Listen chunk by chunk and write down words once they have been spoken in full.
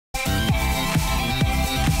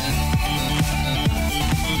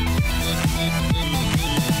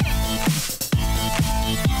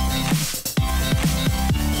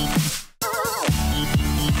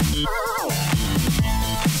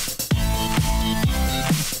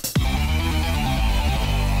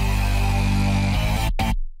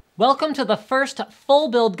Welcome to the first full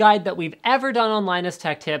build guide that we've ever done on Linus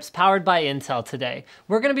Tech Tips, powered by Intel today.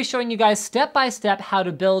 We're going to be showing you guys step by step how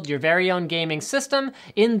to build your very own gaming system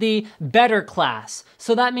in the better class.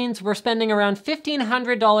 So that means we're spending around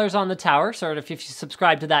 $1,500 on the tower, sort of if you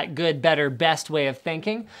subscribe to that good, better, best way of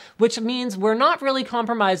thinking, which means we're not really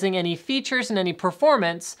compromising any features and any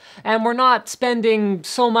performance, and we're not spending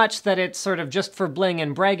so much that it's sort of just for bling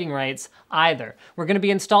and bragging rights either. We're going to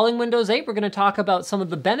be installing Windows 8. We're going to talk about some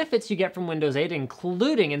of the benefits you get from Windows 8,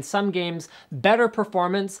 including in some games better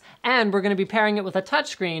performance, and we're going to be pairing it with a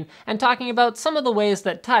touchscreen and talking about some of the ways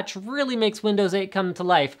that touch really makes Windows 8 come to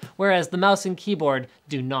life, whereas the mouse and keyboard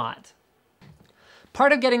do not.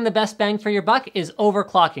 Part of getting the best bang for your buck is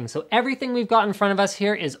overclocking. So everything we've got in front of us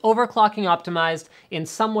here is overclocking optimized in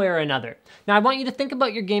some way or another. Now I want you to think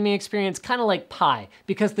about your gaming experience kind of like pie,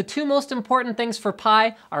 because the two most important things for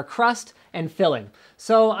pie are crust and filling.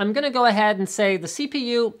 So I'm gonna go ahead and say the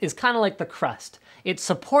CPU is kind of like the crust. It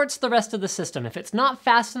supports the rest of the system. If it's not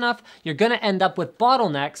fast enough, you're gonna end up with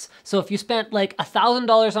bottlenecks. So if you spent like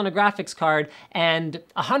 $1,000 on a graphics card and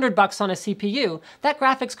 $100 on a CPU, that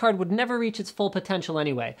graphics card would never reach its full potential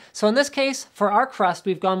anyway. So in this case, for our crust,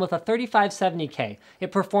 we've gone with a 3570K.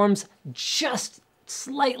 It performs just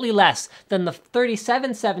slightly less than the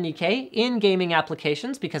 3770K in gaming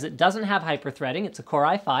applications because it doesn't have hyperthreading, it's a Core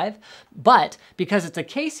i5, but because it's a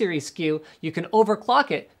K-series SKU, you can overclock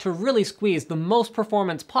it to really squeeze the most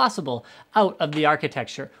performance possible out of the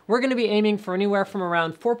architecture. We're gonna be aiming for anywhere from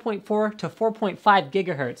around 4.4 to 4.5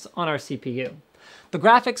 gigahertz on our CPU. The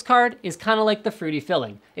graphics card is kind of like the fruity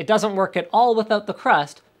filling. It doesn't work at all without the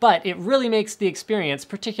crust, but it really makes the experience,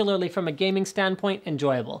 particularly from a gaming standpoint,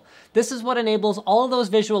 enjoyable. This is what enables all of those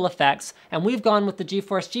visual effects, and we've gone with the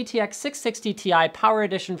GeForce GTX 660 Ti Power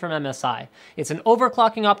Edition from MSI. It's an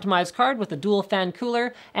overclocking optimized card with a dual fan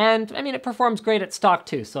cooler, and I mean, it performs great at stock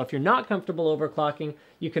too, so if you're not comfortable overclocking,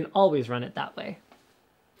 you can always run it that way.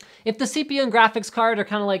 If the CPU and graphics card are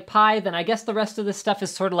kind of like pie, then I guess the rest of this stuff is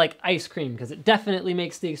sort of like ice cream, because it definitely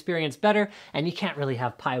makes the experience better, and you can't really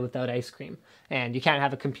have pie without ice cream. And you can't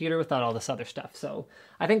have a computer without all this other stuff. So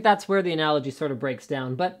I think that's where the analogy sort of breaks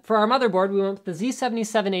down. But for our motherboard, we went with the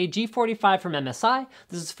Z77A G45 from MSI.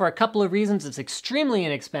 This is for a couple of reasons. It's extremely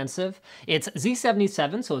inexpensive. It's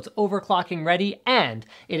Z77, so it's overclocking ready, and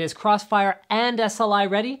it is Crossfire and SLI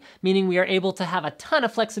ready, meaning we are able to have a ton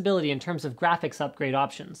of flexibility in terms of graphics upgrade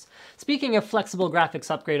options. Speaking of flexible graphics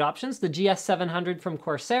upgrade options, the GS700 from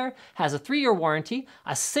Corsair has a 3-year warranty,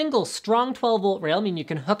 a single strong 12-volt rail, meaning you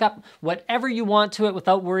can hook up whatever you want to it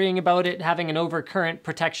without worrying about it having an overcurrent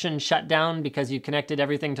protection shutdown because you connected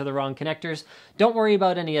everything to the wrong connectors. Don't worry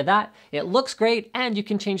about any of that. It looks great, and you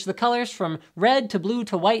can change the colors from red to blue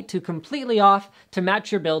to white to completely off to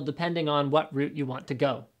match your build depending on what route you want to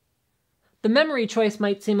go. The memory choice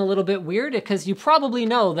might seem a little bit weird because you probably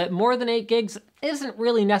know that more than 8 gigs isn't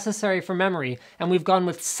really necessary for memory, and we've gone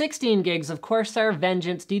with 16 gigs of Corsair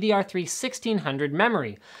Vengeance DDR3 1600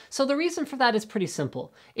 memory. So the reason for that is pretty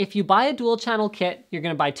simple. If you buy a dual channel kit, you're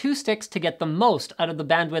gonna buy 2 sticks to get the most out of the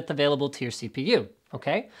bandwidth available to your CPU,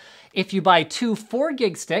 okay? If you buy 2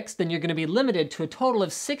 4-gig sticks, then you're gonna be limited to a total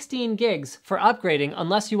of 16 gigs for upgrading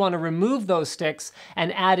unless you wanna remove those sticks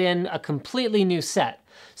and add in a completely new set.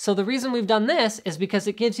 So the reason we've done this is because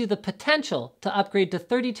it gives you the potential to upgrade to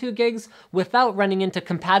 32 gigs without running into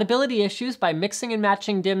compatibility issues by mixing and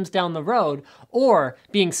matching DIMMs down the road, or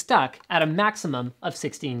being stuck at a maximum of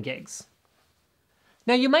 16 gigs.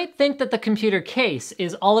 Now you might think that the computer case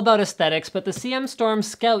is all about aesthetics, but the CM Storm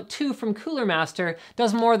Scout 2 from Cooler Master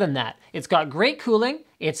does more than that. It's got great cooling,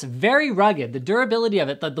 it's very rugged, the durability of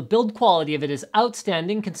it, the build quality of it is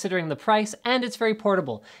outstanding considering the price, and it's very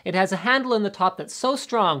portable. It has a handle in the top that's so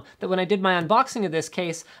strong that when I did my unboxing of this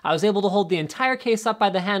case, I was able to hold the entire case up by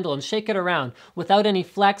the handle and shake it around without any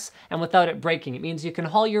flex and without it breaking. It means you can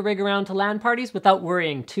haul your rig around to LAN parties without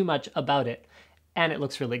worrying too much about it. And it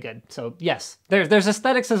looks really good. So yes, there's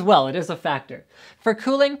aesthetics as well, it is a factor. For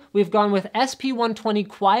cooling, we've gone with SP120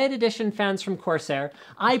 Quiet Edition fans from Corsair.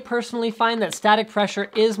 I personally find that static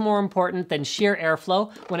pressure is more important than sheer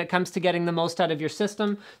airflow when it comes to getting the most out of your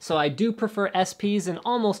system, so I do prefer SPs in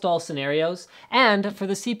almost all scenarios. And for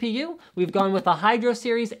the CPU, we've gone with a Hydro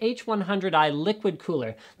Series H100i liquid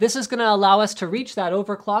cooler. This is gonna allow us to reach that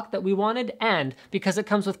overclock that we wanted, and because it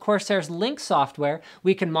comes with Corsair's Link software,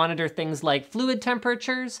 we can monitor things like fluid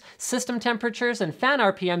temperatures, system temperatures, and fan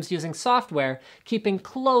RPMs using software, keeping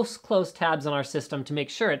close tabs on our system to make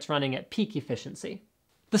sure it's running at peak efficiency.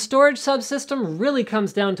 The storage subsystem really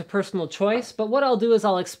comes down to personal choice, but what I'll do is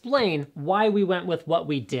I'll explain why we went with what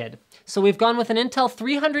we did. So we've gone with an Intel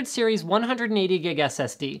 300 series 180 gig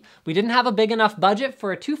SSD. We didn't have a big enough budget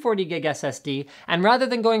for a 240 gig SSD, and rather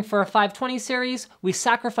than going for a 520 series, we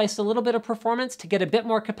sacrificed a little bit of performance to get a bit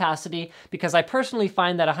more capacity, because I personally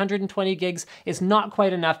find that 120 gigs is not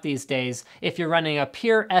quite enough these days if you're running a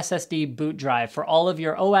pure SSD boot drive for all of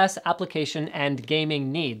your OS, application, and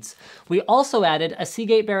gaming needs. We also added a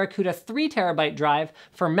Seagate Barracuda 3TB drive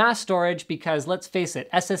for mass storage because, let's face it,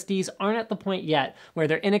 SSDs aren't at the point yet where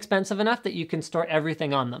they're inexpensive enough that you can store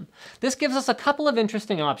everything on them. This gives us a couple of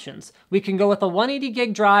interesting options. We can go with a 180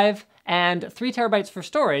 gig drive and 3 terabytes for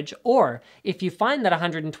storage, or if you find that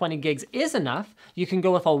 120 gigs is enough, you can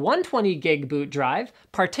go with a 120 gig boot drive,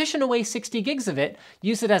 partition away 60 gigs of it,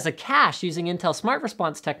 use it as a cache using Intel Smart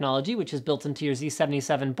Response technology, which is built into your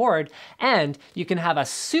Z77 board, and you can have a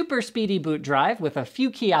super speedy boot drive with a few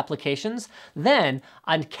key applications, then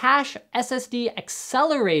a cache SSD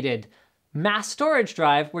accelerated mass storage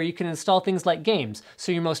drive where you can install things like games,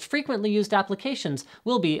 so your most frequently used applications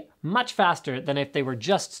will be much faster than if they were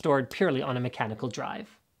just stored purely on a mechanical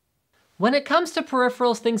drive. When it comes to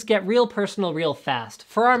peripherals, things get real personal real fast.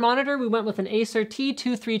 For our monitor, we went with an Acer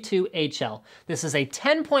T232HL. This is a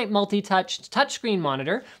 10-point multi-touch touchscreen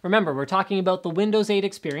monitor. Remember, we're talking about the Windows 8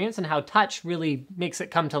 experience and how touch really makes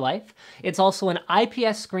it come to life. It's also an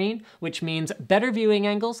IPS screen, which means better viewing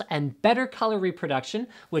angles and better color reproduction,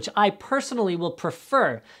 which I personally will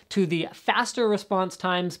prefer to the faster response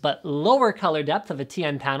times but lower color depth of a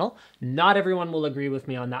TN panel. Not everyone will agree with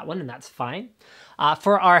me on that one, and that's fine.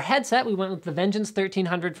 For our headset, we went with the Vengeance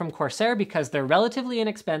 1300 from Corsair because they're relatively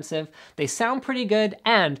inexpensive, they sound pretty good,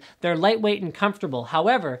 and they're lightweight and comfortable.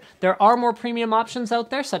 However, there are more premium options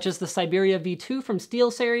out there, such as the Siberia V2 from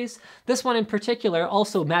SteelSeries. This one in particular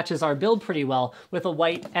also matches our build pretty well with a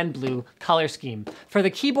white and blue color scheme. For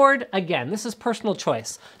the keyboard, again, this is personal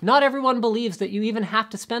choice. Not everyone believes that you even have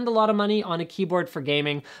to spend a lot of money on a keyboard for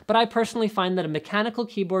gaming, but I personally find that a mechanical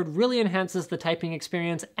keyboard really enhances the typing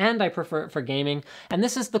experience, and I prefer it for gaming. And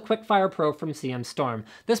this is the Quickfire Pro from CM Storm.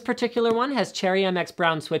 This particular one has Cherry MX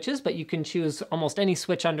Brown switches, but you can choose almost any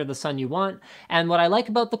switch under the sun you want. And what I like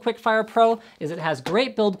about the Quickfire Pro is it has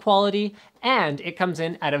great build quality, and it comes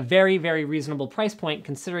in at a very, very reasonable price point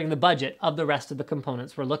considering the budget of the rest of the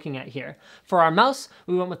components we're looking at here. For our mouse,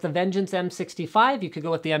 we went with the Vengeance M65. You could go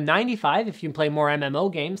with the M95 if you play more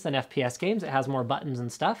MMO games than FPS games. It has more buttons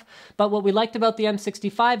and stuff. But what we liked about the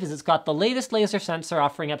M65 is it's got the latest laser sensor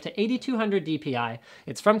offering up to 8200 DPI.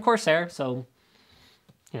 It's from Corsair, so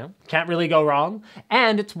can't really go wrong.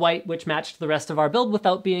 And it's white, which matched the rest of our build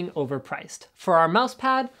without being overpriced. For our mouse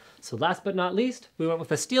pad, so last but not least, we went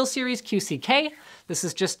with a SteelSeries QCK. This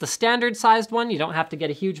is just the standard sized one. You don't have to get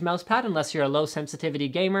a huge mouse pad unless you're a low sensitivity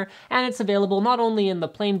gamer, and it's available not only in the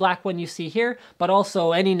plain black one you see here, but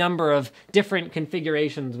also any number of different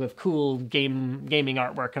configurations with cool gaming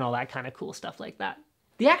artwork and all that kind of cool stuff like that.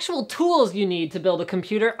 The actual tools you need to build a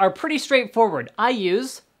computer are pretty straightforward. I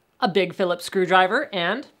use a big Phillips screwdriver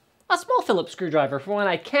and a small Phillips screwdriver for when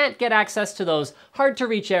I can't get access to those hard to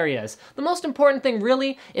reach areas. The most important thing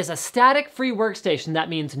really is a static free workstation. That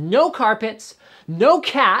means no carpets, no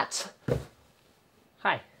cats,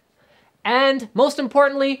 hi, and most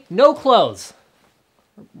importantly, no clothes.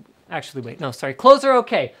 Actually, wait, no, sorry, clothes are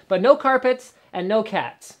okay, but no carpets and no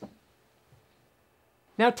cats.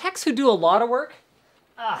 Now, techs who do a lot of work,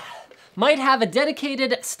 might have a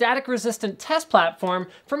dedicated static-resistant test platform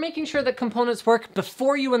for making sure that components work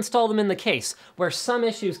before you install them in the case, where some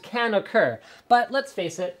issues can occur. But let's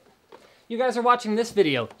face it, you guys are watching this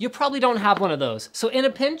video, you probably don't have one of those. So in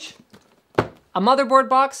a pinch, a motherboard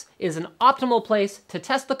box is an optimal place to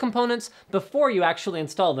test the components before you actually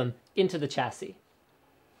install them into the chassis.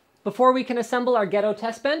 Before we can assemble our ghetto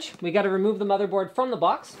test bench, we gotta remove the motherboard from the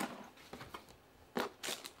box.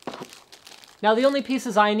 Now the only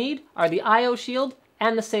pieces I need are the I/O shield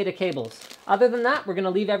and the SATA cables. Other than that, we're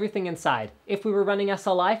gonna leave everything inside. If we were running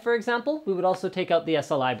SLI, for example, we would also take out the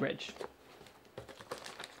SLI bridge.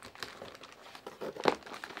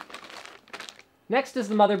 Next is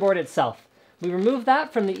the motherboard itself. We remove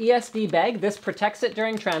that from the ESD bag. This protects it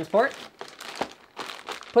during transport.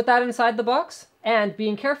 Put that inside the box, and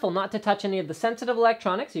being careful not to touch any of the sensitive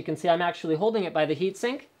electronics. You can see I'm actually holding it by the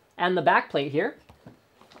heatsink and the back plate here.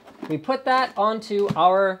 We put that onto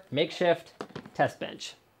our makeshift test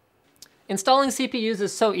bench. Installing CPUs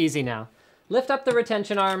is so easy now. Lift up the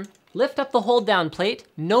retention arm, lift up the hold down plate,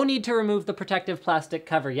 no need to remove the protective plastic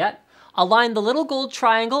cover yet. Align the little gold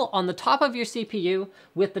triangle on the top of your CPU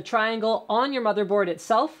with the triangle on your motherboard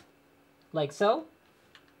itself, like so.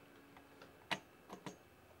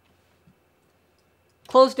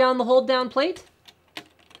 Close down the hold down plate.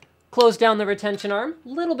 Close down the retention arm.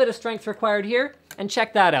 Little bit of strength required here. And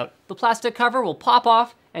check that out. The plastic cover will pop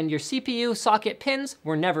off and your CPU socket pins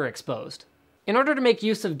were never exposed. In order to make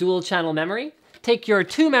use of dual channel memory, take your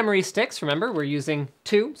 2 memory sticks, remember we're using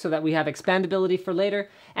 2 so that we have expandability for later,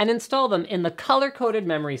 and install them in the color-coded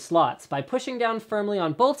memory slots by pushing down firmly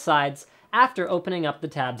on both sides after opening up the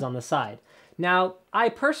tabs on the side. Now, I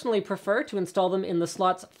personally prefer to install them in the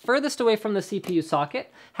slots furthest away from the CPU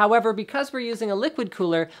socket. However, because we're using a liquid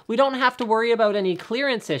cooler, we don't have to worry about any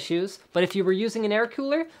clearance issues, but if you were using an air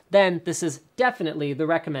cooler, then this is definitely the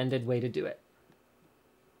recommended way to do it.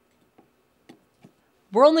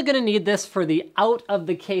 We're only going to need this for the out of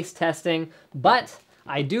the case testing, but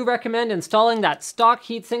I do recommend installing that stock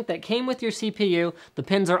heatsink that came with your CPU. The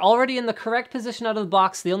pins are already in the correct position out of the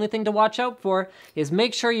box. The only thing to watch out for is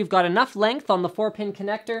make sure you've got enough length on the 4-pin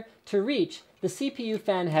connector to reach the CPU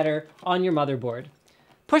fan header on your motherboard.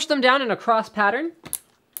 Push them down in a cross pattern.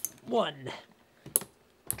 1,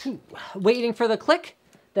 2, waiting for the click,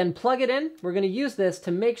 then plug it in. We're going to use this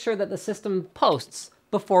to make sure that the system posts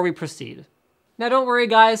before we proceed. Now don't worry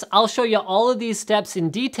guys, I'll show you all of these steps in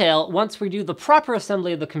detail once we do the proper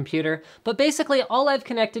assembly of the computer, but basically all I've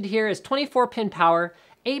connected here is 24-pin power,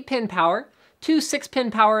 8-pin power, 2 6-pin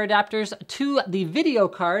power adapters to the video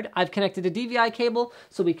card. I've connected a DVI cable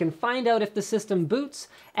so we can find out if the system boots,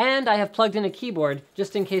 and I have plugged in a keyboard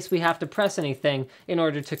just in case we have to press anything in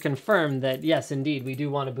order to confirm that yes, indeed, we do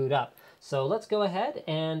want to boot up. So let's go ahead,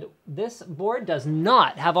 and this board does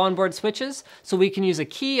not have onboard switches, so we can use a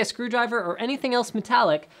key, a screwdriver, or anything else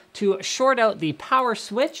metallic to short out the power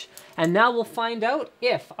switch, and now we'll find out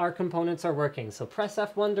if our components are working. So press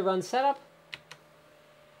F1 to run setup.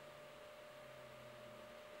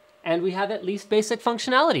 And we have at least basic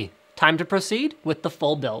functionality. Time to proceed with the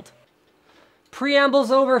full build.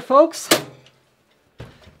 Preamble's over, folks.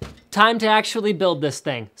 Time to actually build this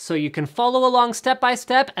thing. So you can follow along step by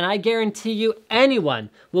step, and I guarantee you anyone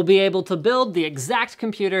will be able to build the exact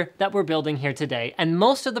computer that we're building here today. And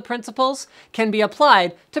most of the principles can be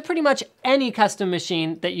applied to pretty much any custom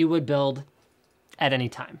machine that you would build at any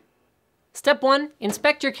time. Step 1,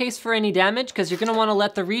 inspect your case for any damage, because you're going to want to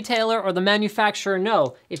let the retailer or the manufacturer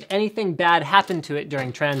know if anything bad happened to it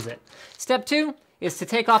during transit. Step 2 is to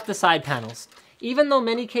take off the side panels. Even though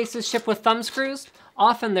many cases ship with thumb screws,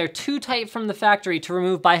 often they're too tight from the factory to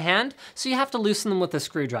remove by hand, so you have to loosen them with a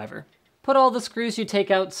screwdriver. Put all the screws you take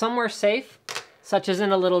out somewhere safe, such as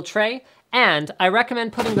in a little tray, and I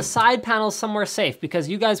recommend putting the side panels somewhere safe because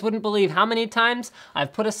you guys wouldn't believe how many times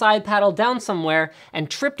I've put a side panel down somewhere and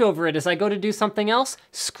tripped over it as I go to do something else,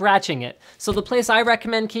 scratching it. So the place I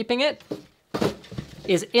recommend keeping it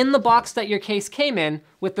is in the box that your case came in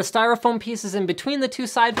with the styrofoam pieces in between the 2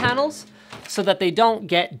 side panels so that they don't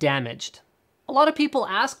get damaged. A lot of people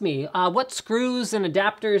ask me, what screws and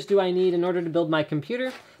adapters do I need in order to build my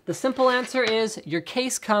computer? The simple answer is your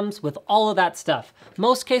case comes with all of that stuff.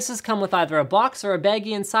 Most cases come with either a box or a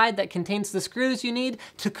baggie inside that contains the screws you need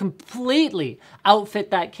to completely outfit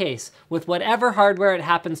that case with whatever hardware it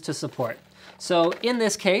happens to support. So in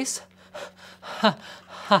this case,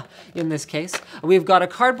 we've got a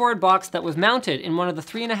cardboard box that was mounted in one of the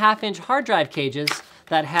 3.5-inch hard drive cages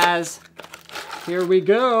that has, here we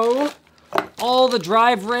go, all the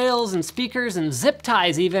drive rails and speakers and zip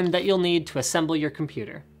ties even that you'll need to assemble your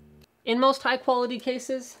computer. In most high quality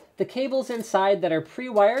cases, the cables inside that are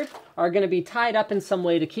pre-wired are going to be tied up in some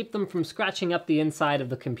way to keep them from scratching up the inside of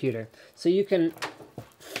the computer. So you can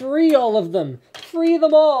free all of them, free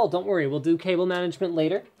them all. Don't worry, we'll do cable management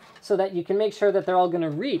later so that you can make sure that they're all going to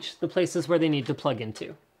reach the places where they need to plug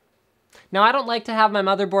into. Now, I don't like to have my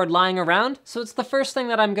motherboard lying around, so it's the first thing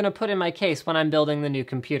that I'm going to put in my case when I'm building the new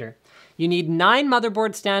computer. You need 9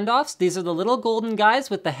 motherboard standoffs. These are the little golden guys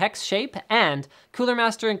with the hex shape, and Cooler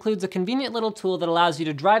Master includes a convenient little tool that allows you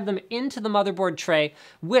to drive them into the motherboard tray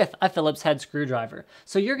with a Phillips head screwdriver.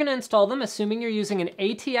 So you're going to install them assuming you're using an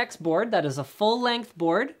ATX board that is a full-length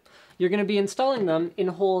board. You're going to be installing them in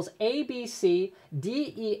holes A, B, C,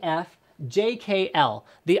 D, E, F, J, K, L.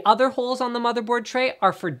 The other holes on the motherboard tray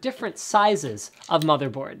are for different sizes of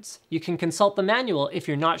motherboards. You can consult the manual if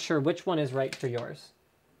you're not sure which one is right for yours.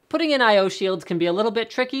 Putting in I/O shields can be a little bit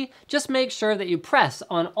tricky. Just make sure that you press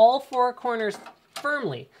on all 4 corners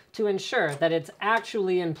firmly to ensure that it's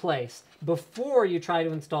actually in place before you try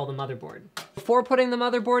to install the motherboard. Before putting the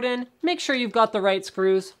motherboard in, make sure you've got the right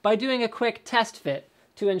screws by doing a quick test fit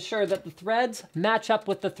to ensure that the threads match up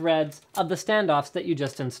with the threads of the standoffs that you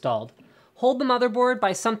just installed. Hold the motherboard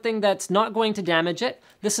by something that's not going to damage it.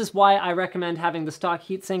 This is why I recommend having the stock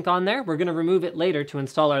heatsink on there. We're going to remove it later to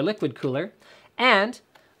install our liquid cooler. And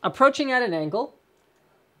approaching at an angle,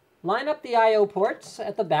 Line up the I/O ports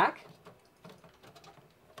at the back.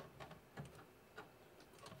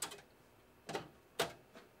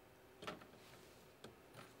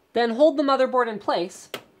 Then hold the motherboard in place.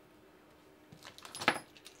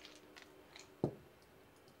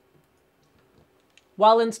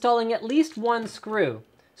 While installing at least one screw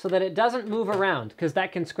so that it doesn't move around, because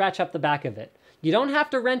that can scratch up the back of it. You don't have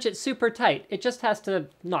to wrench it super tight, it just has to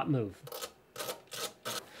not move.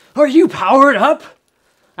 Are you powered up?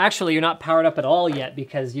 Actually, you're not powered up at all yet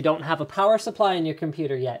because you don't have a power supply in your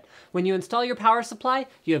computer yet. When you install your power supply,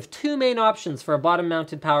 you have two main options for a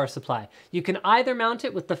bottom-mounted power supply. You can either mount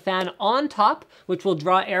it with the fan on top, which will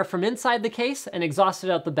draw air from inside the case and exhaust it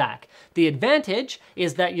out the back. The advantage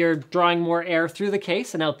is that you're drawing more air through the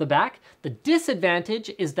case and out the back. The disadvantage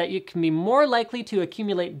is that you can be more likely to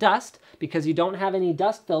accumulate dust because you don't have any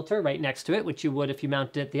dust filter right next to it, which you would if you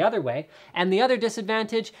mounted it the other way. And the other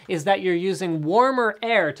disadvantage is that you're using warmer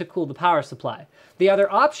air to cool the power supply. The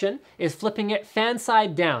other option is flipping it fan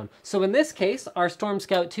side down. So in this case, our Storm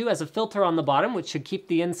Scout 2 has a filter on the bottom, which should keep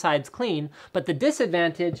the insides clean. But the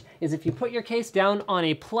disadvantage is if you put your case down on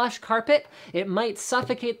a plush carpet, it might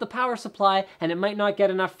suffocate the power supply and it might not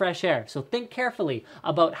get enough fresh air. So think carefully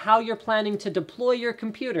about how you're planning to deploy your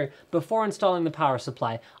computer before installing the power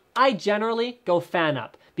supply. I generally go fan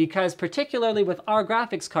up because particularly with our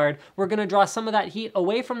graphics card, we're gonna draw some of that heat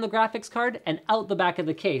away from the graphics card and out the back of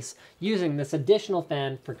the case using this additional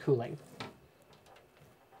fan for cooling.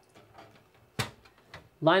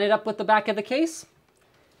 Line it up with the back of the case,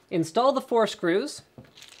 install the 4 screws,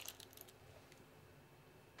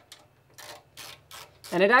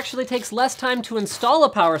 and it actually takes less time to install a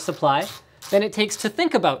power supply than it takes to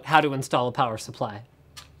think about how to install a power supply.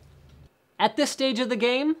 At this stage of the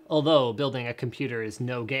game, although building a computer is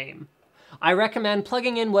no game, I recommend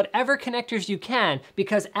plugging in whatever connectors you can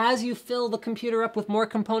because as you fill the computer up with more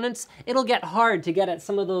components, it'll get hard to get at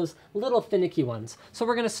some of those little finicky ones. So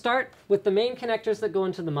we're gonna start with the main connectors that go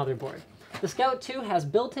into the motherboard. The Scout 2 has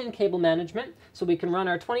built-in cable management, so we can run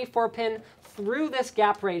our 24-pin through this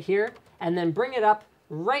gap right here and then bring it up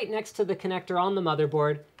right next to the connector on the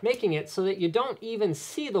motherboard, making it so that you don't even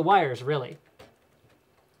see the wires really.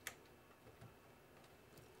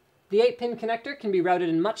 The 8-pin connector can be routed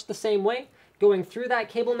in much the same way, going through that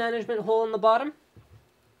cable management hole in the bottom,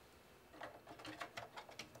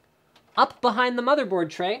 up behind the motherboard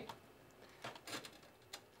tray,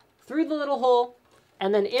 through the little hole,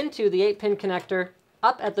 and then into the 8-pin connector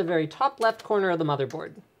up at the very top left corner of the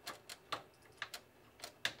motherboard.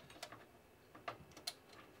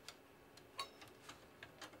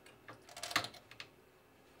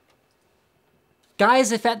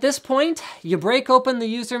 Guys, if at this point you break open the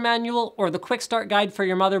user manual or the quick start guide for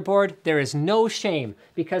your motherboard, there is no shame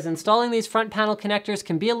because installing these front panel connectors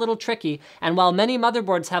can be a little tricky, and while many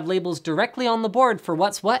motherboards have labels directly on the board for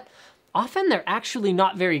what's what, often they're actually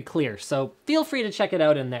not very clear, so feel free to check it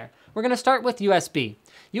out in there. We're gonna start with USB.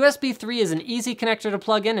 USB 3 is an easy connector to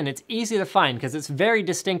plug in and it's easy to find because it's very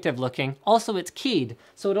distinctive looking. Also, it's keyed,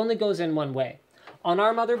 so it only goes in one way. On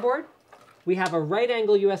our motherboard, we have a right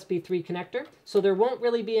angle USB 3 connector, so there won't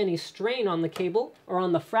really be any strain on the cable or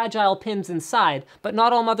on the fragile pins inside, but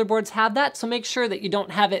not all motherboards have that, so make sure that you don't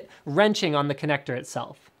have it wrenching on the connector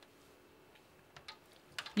itself.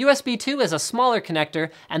 USB 2 is a smaller connector,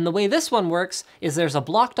 and the way this one works is there's a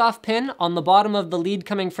blocked off pin on the bottom of the lead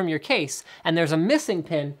coming from your case, and there's a missing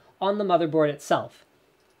pin on the motherboard itself.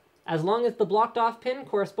 As long as the blocked off pin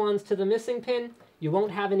corresponds to the missing pin, you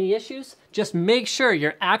won't have any issues. Just make sure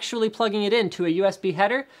you're actually plugging it into a USB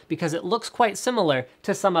header because it looks quite similar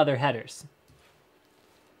to some other headers.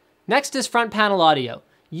 Next is front panel audio.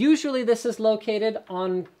 Usually this is located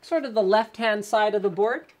on sort of the left-hand side of the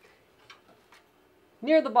board,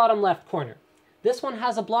 near the bottom left corner. This one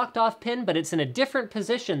has a blocked off pin, but it's in a different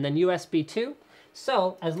position than USB 2.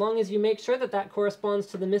 So as long as you make sure that that corresponds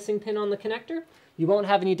to the missing pin on the connector, you won't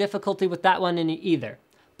have any difficulty with that one either.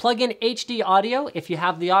 Plug in HD audio if you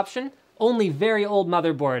have the option. Only very old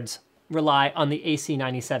motherboards rely on the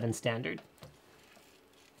AC97 standard.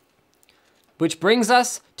 Which brings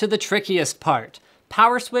us to the trickiest part.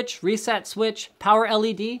 Power switch, reset switch, power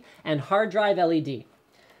LED, and hard drive LED.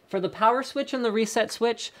 For the power switch and the reset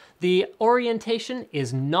switch, the orientation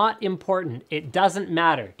is not important. It doesn't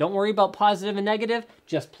matter. Don't worry about positive and negative,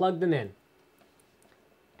 just plug them in.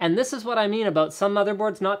 And this is what I mean about some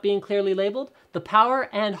motherboards not being clearly labeled. The power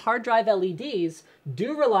and hard drive LEDs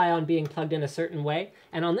do rely on being plugged in a certain way,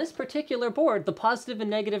 and on this particular board, the positive and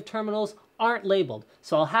negative terminals aren't labeled,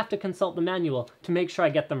 so I'll have to consult the manual to make sure I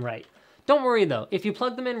get them right. Don't worry though, if you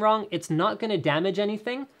plug them in wrong, it's not gonna damage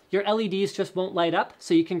anything. Your LEDs just won't light up,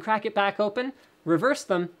 so you can crack it back open, reverse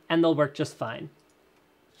them, and they'll work just fine.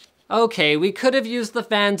 Okay, we could have used the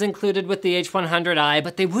fans included with the H100i,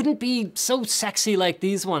 but they wouldn't be so sexy like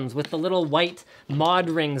these ones with the little white mod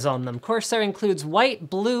rings on them. Corsair includes white,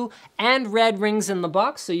 blue, and red rings in the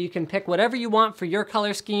box, so you can pick whatever you want for your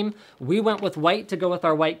color scheme. We went with white to go with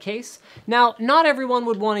our white case. Now, not everyone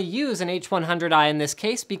would want to use an H100i in this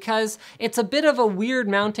case because it's a bit of a weird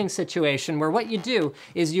mounting situation where what you do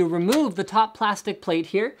is you remove the top plastic plate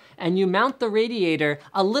here and you mount the radiator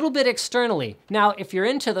a little bit externally. Now, if you're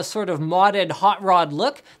into the sort of modded hot rod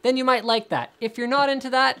look, then you might like that. If you're not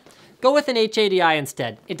into that, go with an H80i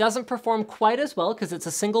instead. It doesn't perform quite as well because it's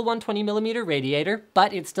a single 120mm radiator,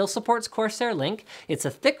 but it still supports Corsair Link. It's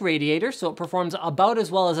a thick radiator, so it performs about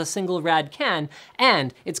as well as a single rad can,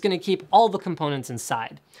 and it's gonna keep all the components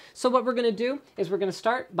inside. So what we're gonna do is we're gonna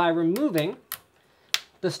start by removing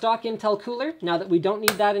the stock Intel cooler, now that we don't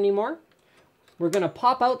need that anymore. We're gonna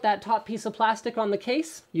pop out that top piece of plastic on the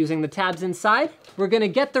case using the tabs inside. We're gonna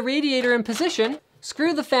get the radiator in position,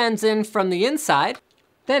 screw the fans in from the inside.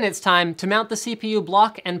 Then it's time to mount the CPU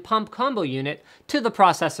block and pump combo unit to the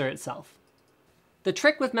processor itself. The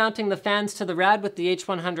trick with mounting the fans to the rad with the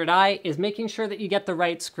H100i is making sure that you get the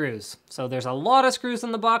right screws. So there's a lot of screws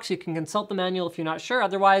in the box. You can consult the manual if you're not sure.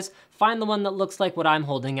 Otherwise, find the one that looks like what I'm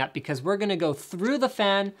holding up because we're gonna go through the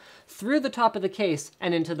fan, through the top of the case,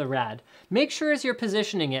 and into the rad. Make sure as you're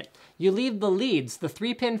positioning it, you leave the leads, the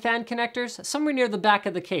 3-pin fan connectors, somewhere near the back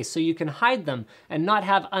of the case so you can hide them and not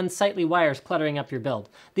have unsightly wires cluttering up your build.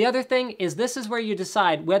 The other thing is this is where you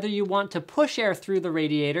decide whether you want to push air through the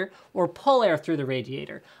radiator or pull air through the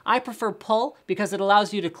radiator. I prefer pull because it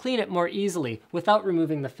allows you to clean it more easily without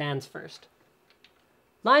removing the fans first.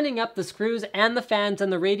 Lining up the screws and the fans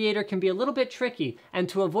and the radiator can be a little bit tricky, and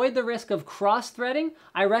to avoid the risk of cross-threading,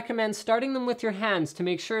 I recommend starting them with your hands to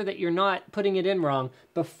make sure that you're not putting it in wrong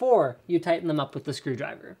before you tighten them up with the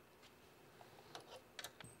screwdriver.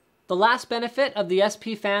 The last benefit of the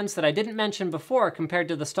SP fans that I didn't mention before compared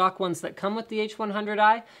to the stock ones that come with the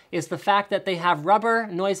H100i is the fact that they have rubber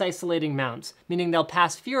noise isolating mounts, meaning they'll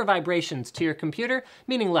pass fewer vibrations to your computer,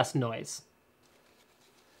 meaning less noise.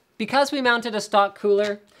 Because we mounted a stock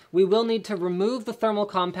cooler, we will need to remove the thermal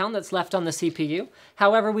compound that's left on the CPU.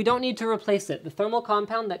 However, we don't need to replace it. The thermal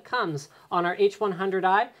compound that comes on our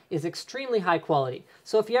H100i is extremely high quality.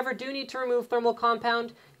 So if you ever do need to remove thermal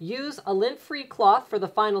compound, use a lint-free cloth for the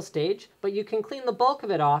final stage, but you can clean the bulk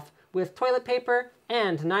of it off with toilet paper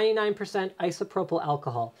and 99% isopropyl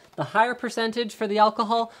alcohol. The higher percentage for the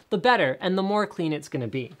alcohol, the better, and the more clean it's gonna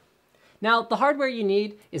be. Now, the hardware you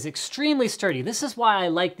need is extremely sturdy. This is why I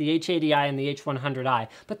like the H80i and the H100i,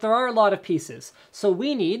 but there are a lot of pieces. So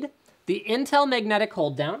we need the Intel magnetic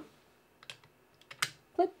hold down.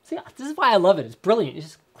 See, this is why I love it. It's brilliant. You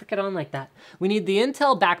just click it on like that. We need the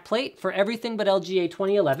Intel backplate for everything but LGA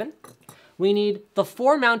 2011. We need the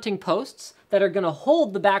 4 mounting posts that are gonna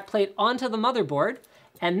hold the backplate onto the motherboard.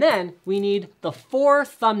 And then we need the 4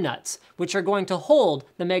 thumb nuts, which are going to hold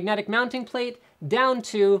the magnetic mounting plate down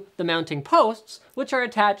to the mounting posts, which are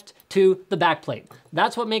attached to the backplate.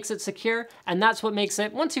 That's what makes it secure, and that's what makes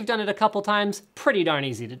it, once you've done it a couple times, pretty darn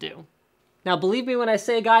easy to do. Now, believe me when I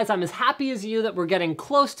say, guys, I'm as happy as you that we're getting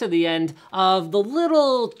close to the end of the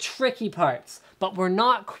little tricky parts, but we're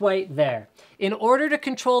not quite there. In order to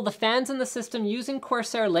control the fans in the system using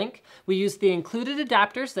Corsair Link, we use the included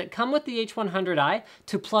adapters that come with the H100i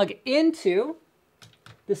to plug into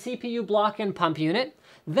the CPU block and pump unit.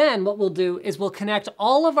 Then what we'll do is we'll connect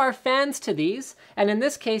all of our fans to these, and in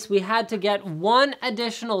this case we had to get 1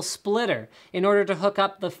 additional splitter in order to hook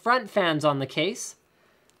up the front fans on the case.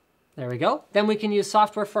 There we go. Then we can use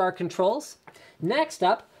software for our controls. Next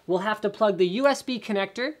up, we'll have to plug the USB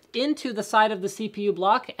connector into the side of the CPU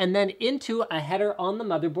block and then into a header on the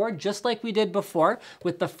motherboard, just like we did before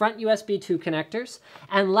with the front USB 2 connectors.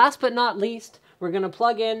 And last but not least, we're gonna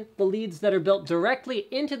plug in the leads that are built directly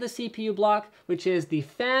into the CPU block, which is the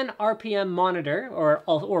fan RPM monitor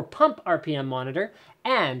or pump RPM monitor,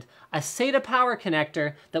 and a SATA power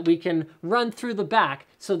connector that we can run through the back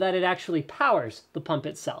so that it actually powers the pump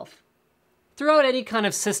itself. Throughout any kind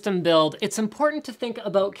of system build, it's important to think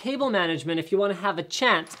about cable management if you want to have a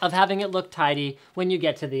chance of having it look tidy when you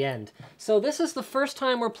get to the end. So this is the first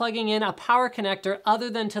time we're plugging in a power connector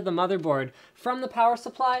other than to the motherboard from the power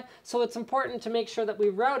supply, so it's important to make sure that we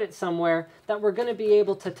route it somewhere that we're going to be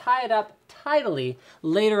able to tie it up tidily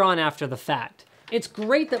later on after the fact. It's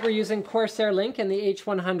great that we're using Corsair Link and the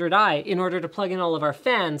H100i in order to plug in all of our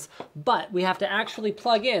fans, but we have to actually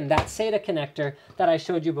plug in that SATA connector that I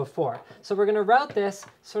showed you before. So we're gonna route this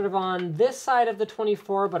sort of on this side of the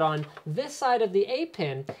 24, but on this side of the A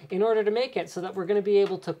pin in order to make it so that we're gonna be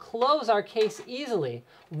able to close our case easily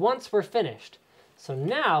once we're finished. So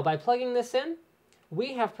now, by plugging this in,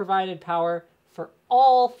 we have provided power for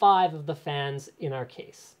all 5 of the fans in our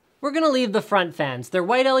case. We're gonna leave the front fans. They're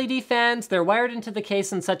white LED fans. They're wired into the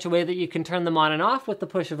case in such a way that you can turn them on and off with the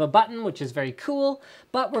push of a button, which is very cool.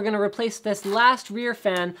 But we're gonna replace this last rear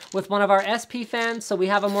fan with one of our SP fans so we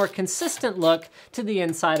have a more consistent look to the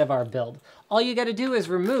inside of our build. All you gotta do is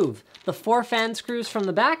remove the 4 fan screws from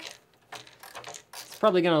the back. It's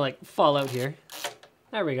probably gonna like fall out here.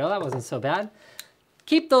 There we go, that wasn't so bad.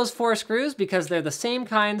 Keep those 4 screws because they're the same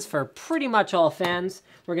kinds for pretty much all fans.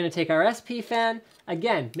 We're gonna take our SP fan,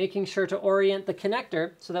 again, making sure to orient the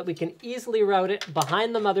connector so that we can easily route it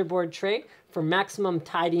behind the motherboard tray for maximum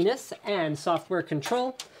tidiness and software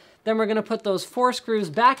control. Then we're gonna put those 4 screws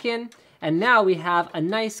back in, and now we have a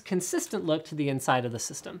nice consistent look to the inside of the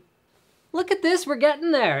system. Look at this, we're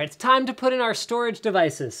getting there. It's time to put in our storage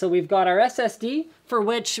devices. So we've got our SSD, for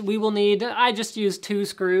which we will need, I just use 2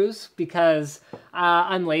 screws because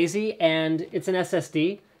I'm lazy and it's an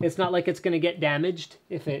SSD. It's not like it's gonna get damaged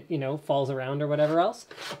if it, falls around or whatever else.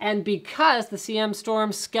 And because the CM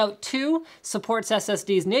Storm Scout 2 supports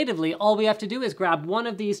SSDs natively, all we have to do is grab one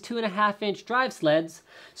of these 2.5-inch drive sleds,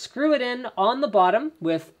 screw it in on the bottom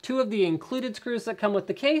with 2 of the included screws that come with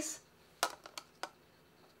the case.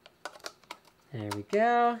 There we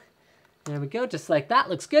go. There we go, just like that,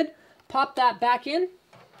 looks good. Pop that back in.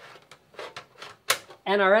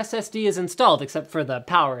 And our SSD is installed, except for the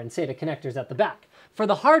power and SATA connectors at the back. For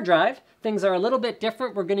the hard drive, things are a little bit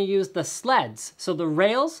different. We're gonna use the sleds. So the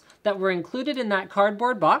rails that were included in that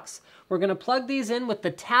cardboard box, we're gonna plug these in with the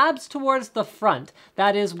tabs towards the front.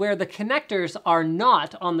 That is where the connectors are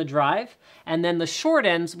not on the drive, and then the short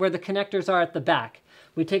ends where the connectors are at the back.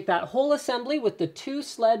 We take that whole assembly with the 2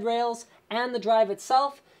 sled rails and the drive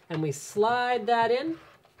itself, and we slide that in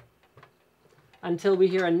until we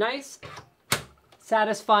hear a nice,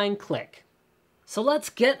 satisfying click. So let's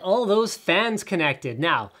get all those fans connected.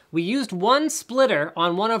 Now, we used 1 splitter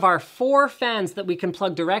on one of our 4 fans that we can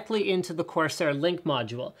plug directly into the Corsair Link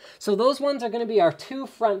module. So those ones are gonna be our 2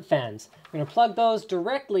 front fans. We're gonna plug those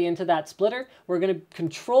directly into that splitter. We're gonna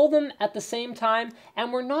control them at the same time,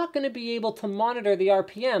 and we're not gonna be able to monitor the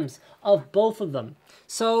RPMs of both of them.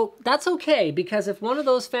 So that's okay, because if one of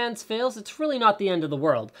those fans fails, it's really not the end of the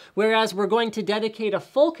world. Whereas we're going to dedicate a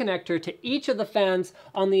full connector to each of the fans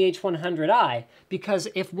on the H100i, because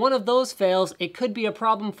if one of those fails, it could be a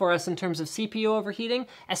problem for us in terms of CPU overheating,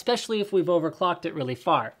 especially if we've overclocked it really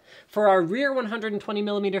far. For our rear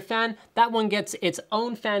 120mm fan, that one gets its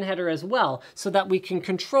own fan header as well, so that we can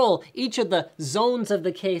control each of the zones of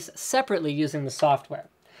the case separately using the software.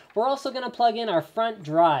 We're also gonna plug in our front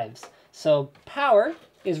drives. So power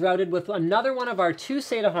is routed with another one of our 2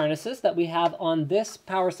 SATA harnesses that we have on this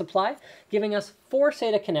power supply, giving us 4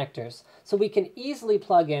 SATA connectors. So we can easily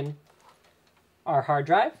plug in our hard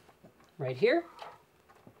drive right here.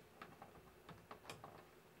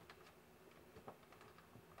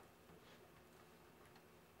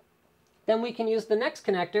 Then we can use the next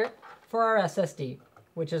connector for our SSD,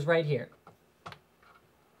 which is right here.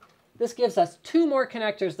 This gives us 2 more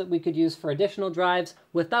connectors that we could use for additional drives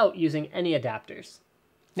without using any adapters.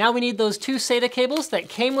 Now we need those 2 SATA cables that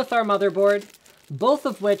came with our motherboard, both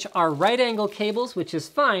of which are right angle cables, which is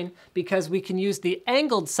fine because we can use the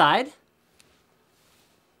angled side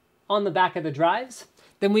on the back of the drives.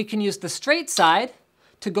 Then we can use the straight side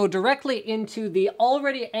to go directly into the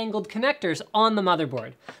already angled connectors on the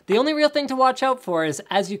motherboard. The only real thing to watch out for is,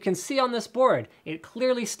 as you can see on this board, it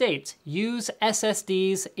clearly states use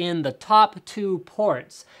SSDs in the top 2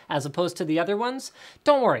 ports as opposed to the other ones.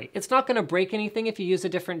 Don't worry, it's not gonna break anything if you use a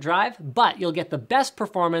different drive, but you'll get the best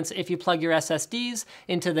performance if you plug your SSDs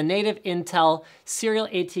into the native Intel Serial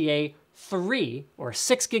ATA 3 or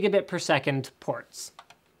 6 gigabit per second ports.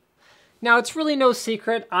 Now, it's really no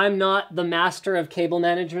secret I'm not the master of cable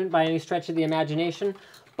management by any stretch of the imagination,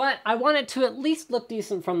 but I want it to at least look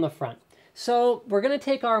decent from the front. So we're gonna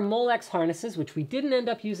take our Molex harnesses, which we didn't end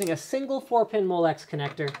up using a single 4-pin Molex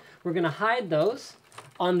connector. We're gonna hide those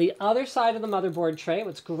on the other side of the motherboard tray.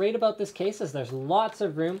 What's great about this case is there's lots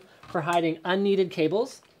of room for hiding unneeded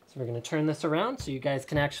cables. So we're gonna turn this around so you guys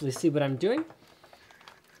can actually see what I'm doing.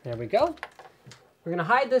 There we go. We're gonna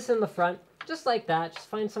hide this in the front. Just like that, just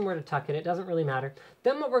find somewhere to tuck it, it doesn't really matter.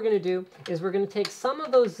 Then what we're gonna do is we're gonna take some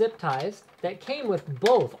of those zip ties that came with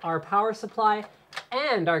both our power supply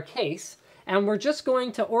and our case, And we're just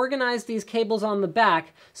going to organize these cables on the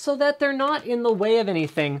back so that they're not in the way of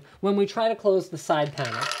anything when we try to close the side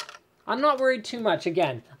panel. I'm not worried too much,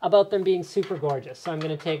 again, about them being super gorgeous. So I'm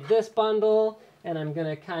going to take this bundle and I'm going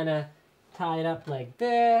to kind of tie it up like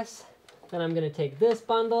this. Then I'm going to take this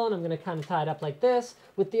bundle and I'm going to kind of tie it up like this,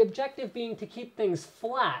 with the objective being to keep things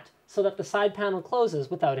flat so that the side panel closes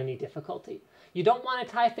without any difficulty. You don't want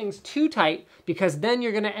to tie things too tight because then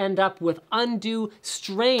you're going to end up with undue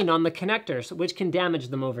strain on the connectors, which can damage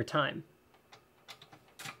them over time.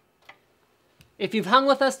 If you've hung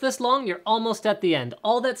with us this long, you're almost at the end.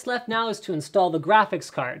 All that's left now is to install the graphics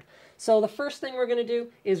card. So the first thing we're going to do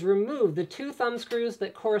is remove the 2 thumb screws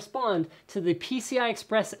that correspond to the PCI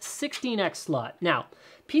Express 16X slot. Now,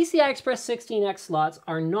 PCI Express 16X slots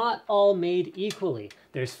are not all made equally.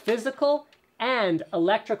 There's physical and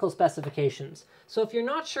electrical specifications. So if you're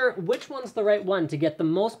not sure which one's the right one to get the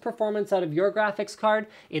most performance out of your graphics card,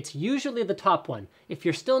 it's usually the top one. If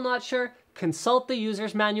you're still not sure, consult the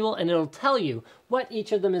user's manual and it'll tell you what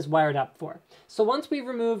each of them is wired up for. So once we've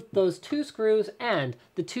removed those 2 screws and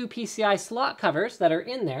the 2 PCI slot covers that are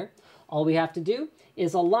in there, all we have to do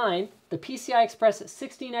is align the PCI Express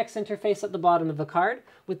 16X interface at the bottom of the card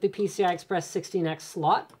with the PCI Express 16X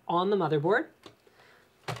slot on the motherboard.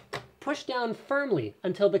 Push down firmly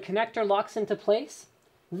until the connector locks into place.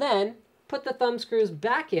 Then put the thumb screws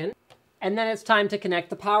back in, and then it's time to connect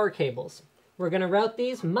the power cables. We're going to route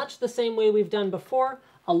these much the same way we've done before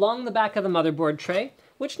along the back of the motherboard tray,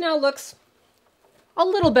 which now looks a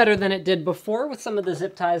little better than it did before with some of the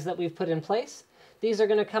zip ties that we've put in place. These are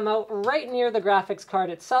going to come out right near the graphics card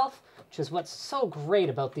itself, which is what's so great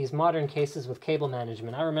about these modern cases with cable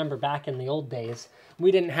management. I remember back in the old days,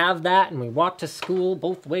 we didn't have that, and we walked to school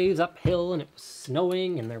both ways uphill, and it was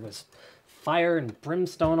snowing, and there was fire and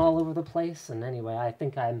brimstone all over the place. And anyway, I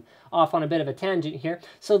think I'm off on a bit of a tangent here.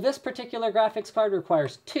 So this particular graphics card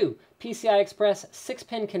requires 2 PCI Express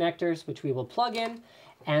 6-pin connectors, which we will plug in,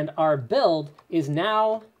 and our build is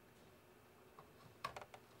now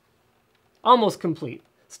almost complete.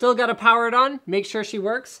 Still got to power it on, make sure she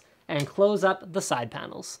works, and close up the side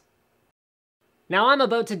panels. Now I'm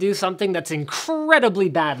about to do something that's incredibly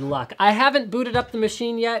bad luck. I haven't booted up the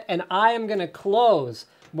machine yet, and I am going to close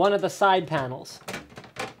one of the side panels.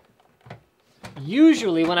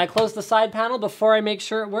 Usually when I close the side panel before I make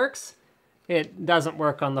sure it works, it doesn't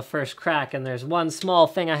work on the first crack, and there's one small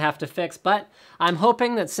thing I have to fix, but I'm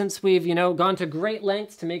hoping that since we've, gone to great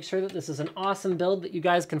lengths to make sure that this is an awesome build that you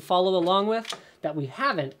guys can follow along with, that we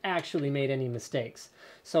haven't actually made any mistakes.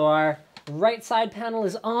 So our right side panel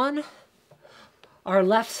is on. Our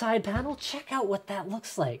left side panel, check out what that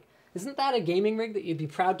looks like. Isn't that a gaming rig that you'd be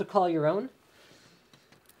proud to call your own?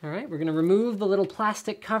 All right, we're gonna remove the little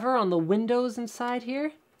plastic cover on the windows inside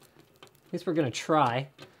here. At least we're gonna try.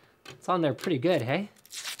 It's on there pretty good, hey?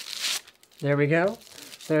 There we go.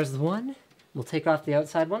 There's the one. We'll take off the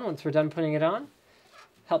outside one once we're done putting it on.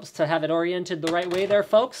 Helps to have it oriented the right way there,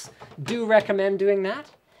 folks. Do recommend doing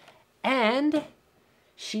that. And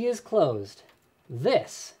she is closed.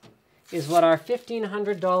 This is what our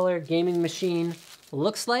 $1,500 gaming machine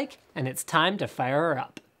looks like, and it's time to fire her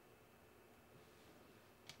up.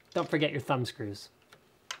 Don't forget your thumb screws.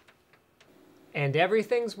 And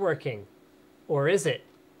everything's working. Or is it?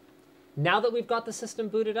 Now that we've got the system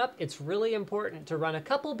booted up, it's really important to run a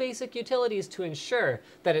couple basic utilities to ensure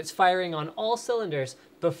that it's firing on all cylinders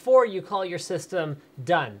before you call your system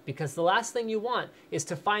done. Because the last thing you want is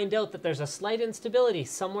to find out that there's a slight instability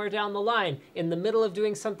somewhere down the line in the middle of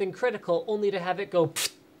doing something critical, only to have it go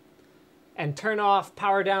and turn off,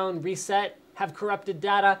 power down, reset, have corrupted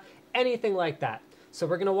data, anything like that. So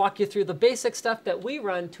we're going to walk you through the basic stuff that we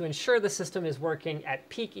run to ensure the system is working at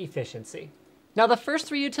peak efficiency. Now the first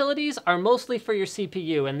 3 utilities are mostly for your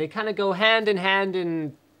CPU, and they kind of go hand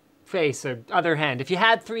in face or other hand. If you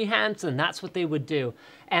had 3 hands, then that's what they would do.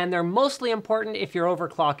 And they're mostly important if you're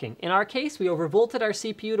overclocking. In our case, we overvolted our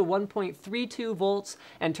CPU to 1.32 volts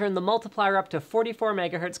and turned the multiplier up to 44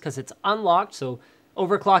 megahertz because it's unlocked, so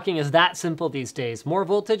overclocking is that simple these days. More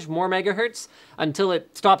voltage, more megahertz until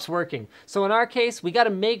it stops working. So in our case, we got to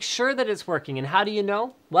make sure that it's working. And how do you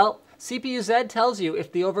know? Well, CPU-Z tells you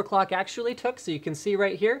if the overclock actually took, so you can see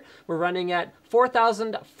right here, we're running at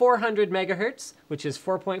 4,400 megahertz, which is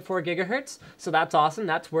 4.4 gigahertz, so that's awesome,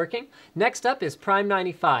 that's working. Next up is Prime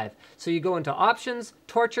 95. So you go into Options,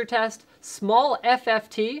 Torture Test, Small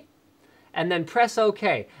FFT, and then press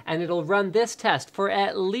OK, and it'll run this test for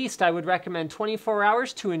at least, I would recommend, 24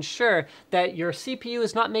 hours to ensure that your CPU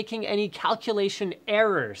is not making any calculation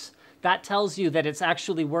errors. That tells you that it's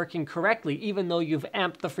actually working correctly, even though you've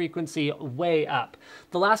amped the frequency way up.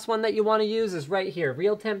 The last one that you want to use is right here,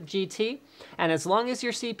 RealTemp GT. And as long as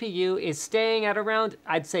your CPU is staying at around,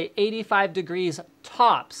 I'd say 85 degrees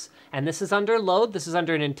tops, and this is under load, this is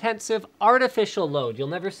under an intensive artificial load. You'll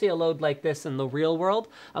never see a load like this in the real world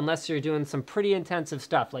unless you're doing some pretty intensive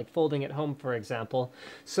stuff, like folding at home, for example.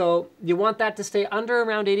 So you want that to stay under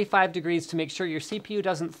around 85 degrees to make sure your CPU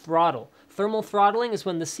doesn't throttle. Thermal throttling is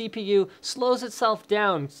when the CPU slows itself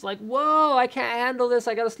down. It's like, whoa, I can't handle this.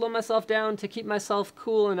 I gotta slow myself down to keep myself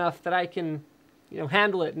cool enough that I can,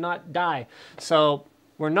 handle it and not die. So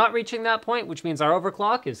we're not reaching that point, which means our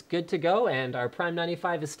overclock is good to go and our Prime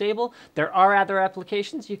 95 is stable. There are other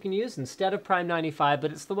applications you can use instead of Prime 95,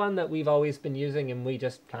 but it's the one that we've always been using and we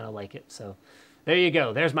just kind of like it. So there you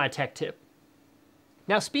go. There's my tech tip.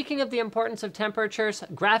 Now, speaking of the importance of temperatures,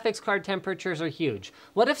 graphics card temperatures are huge.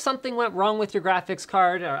 What if something went wrong with your graphics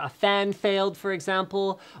card, or a fan failed, for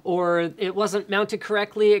example, or it wasn't mounted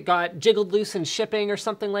correctly, it got jiggled loose in shipping or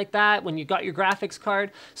something like that when you got your graphics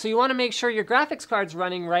card? So you want to make sure your graphics card's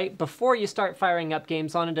running right before you start firing up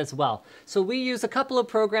games on it as well. So we use a couple of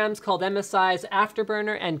programs called MSI's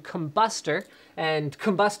Afterburner and Combustor, and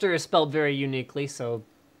Combustor is spelled very uniquely, so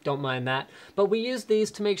don't mind that. But we use these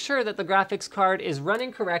to make sure that the graphics card is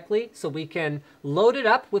running correctly, so we can load it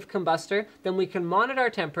up with Combustor, then we can monitor our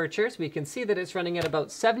temperatures. We can see that it's running at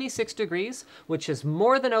about 76 degrees, which is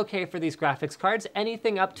more than okay for these graphics cards.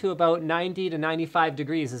 Anything up to about 90 to 95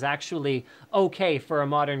 degrees is actually okay for a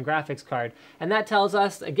modern graphics card. And that tells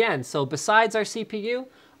us, again, so besides our CPU,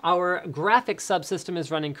 our graphics subsystem is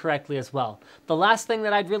running correctly as well. The last thing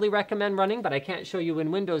that I'd really recommend running, but I can't show you in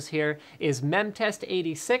Windows here, is Memtest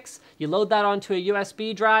 86. You load that onto a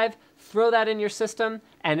USB drive, throw that in your system,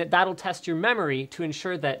 and that'll test your memory to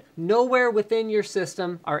ensure that nowhere within your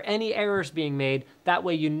system are any errors being made. That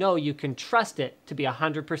way you know you can trust it to be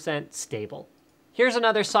 100% stable. Here's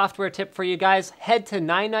another software tip for you guys. Head to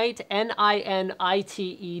Ninite,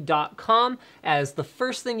 NINITE.com, as the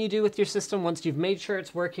first thing you do with your system once you've made sure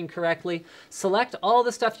it's working correctly. Select all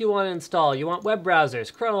the stuff you want to install. You want web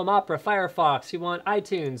browsers, Chrome, Opera, Firefox. You want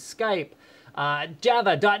iTunes, Skype,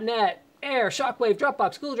 Java, .NET, Air, Shockwave,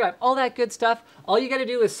 Dropbox, Google Drive, all that good stuff. All you gotta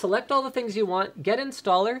do is select all the things you want, get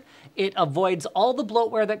Installer. It avoids all the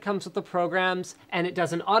bloatware that comes with the programs, and it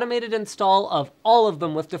does an automated install of all of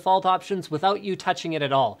them with default options without you touching it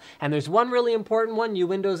at all. And there's one really important one you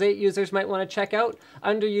Windows 8 users might wanna check out.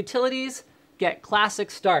 Under Utilities, get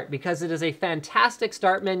Classic Start, because it is a fantastic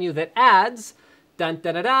start menu that adds,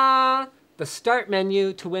 dun-da-da-da, the start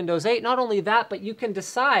menu to Windows 8. Not only that, but you can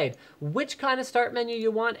decide which kind of start menu you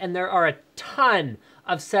want, and there are a ton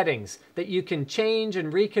of settings that you can change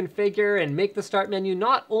and reconfigure and make the start menu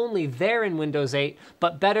not only there in Windows 8,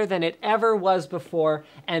 but better than it ever was before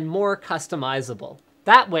and more customizable.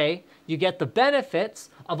 That way, you get the benefits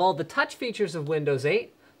of all the touch features of Windows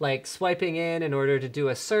 8, like swiping in order to do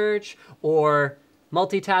a search, or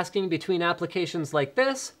multitasking between applications like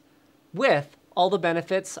this, with all the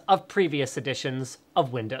benefits of previous editions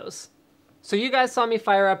of Windows. So you guys saw me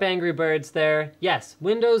fire up Angry Birds there. Yes,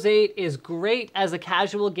 Windows 8 is great as a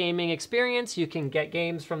casual gaming experience. You can get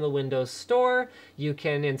games from the Windows Store. You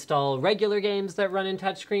can install regular games that run in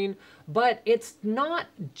touchscreen. But it's not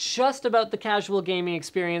just about the casual gaming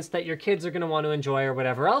experience that your kids are going to want to enjoy or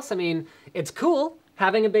whatever else. I mean, it's cool.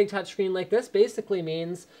 Having a big touchscreen like this basically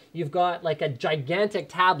means you've got like a gigantic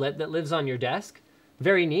tablet that lives on your desk.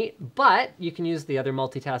 Very neat, but you can use the other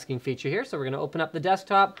multitasking feature here. So we're gonna open up the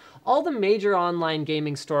desktop. All the major online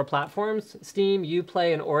gaming store platforms, Steam,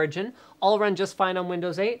 Uplay, and Origin, all run just fine on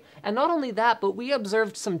Windows 8. And not only that, but we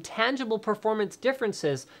observed some tangible performance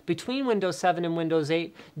differences between Windows 7 and Windows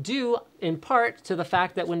 8, due in part to the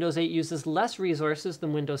fact that Windows 8 uses less resources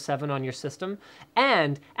than Windows 7 on your system,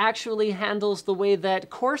 and actually handles the way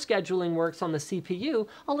that core scheduling works on the CPU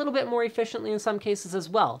a little bit more efficiently in some cases as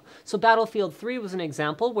well. So Battlefield 3 was an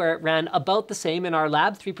example where it ran about the same in our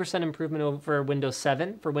lab, 3% improvement over Windows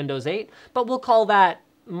 7 for Windows 8, but we'll call that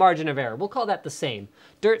margin of error. We'll call that the same.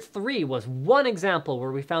 Dirt 3 was one example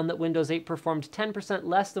where we found that Windows 8 performed 10%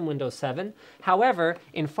 less than Windows 7. However,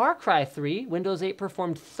 in Far Cry 3, Windows 8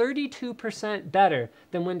 performed 32% better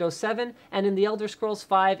than Windows 7, and in The Elder Scrolls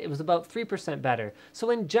V, it was about 3% better.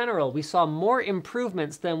 So in general, we saw more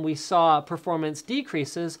improvements than we saw performance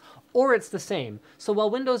decreases, or it's the same. So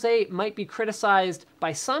while Windows 8 might be criticized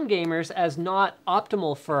by some gamers as not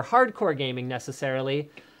optimal for hardcore gaming necessarily,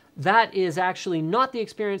 that is actually not the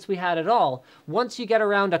experience we had at all once you get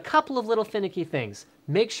around a couple of little finicky things.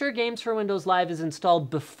 Make sure Games for Windows Live is installed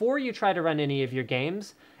before you try to run any of your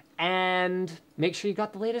games, and make sure you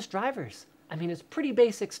got the latest drivers. I mean, it's pretty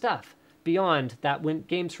basic stuff beyond that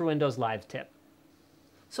Games for Windows Live tip.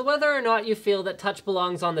 So whether or not you feel that touch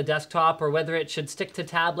belongs on the desktop or whether it should stick to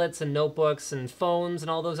tablets and notebooks and phones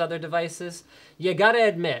and all those other devices, you gotta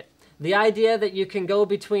admit, the idea that you can go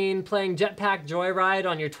between playing Jetpack Joyride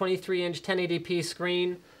on your 23-inch 1080p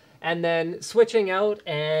screen and then switching out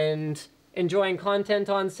and enjoying content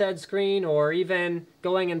on said screen, or even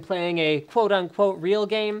going and playing a quote-unquote real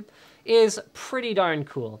game, is pretty darn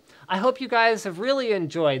cool. I hope you guys have really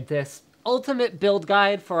enjoyed this ultimate build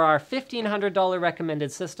guide for our $1,500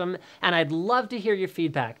 recommended system, and I'd love to hear your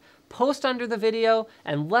feedback. Post under the video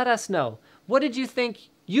and let us know. What did you think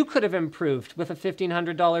you could have improved with a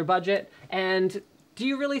 $1,500 budget? And do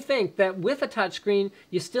you really think that with a touchscreen,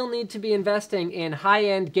 you still need to be investing in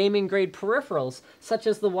high-end gaming-grade peripherals, such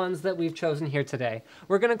as the ones that we've chosen here today?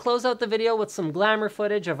 We're going to close out the video with some glamour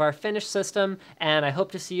footage of our finished system, and I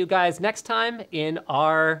hope to see you guys next time in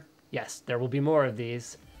our, yes, there will be more of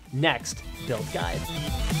these, next build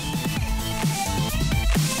guide.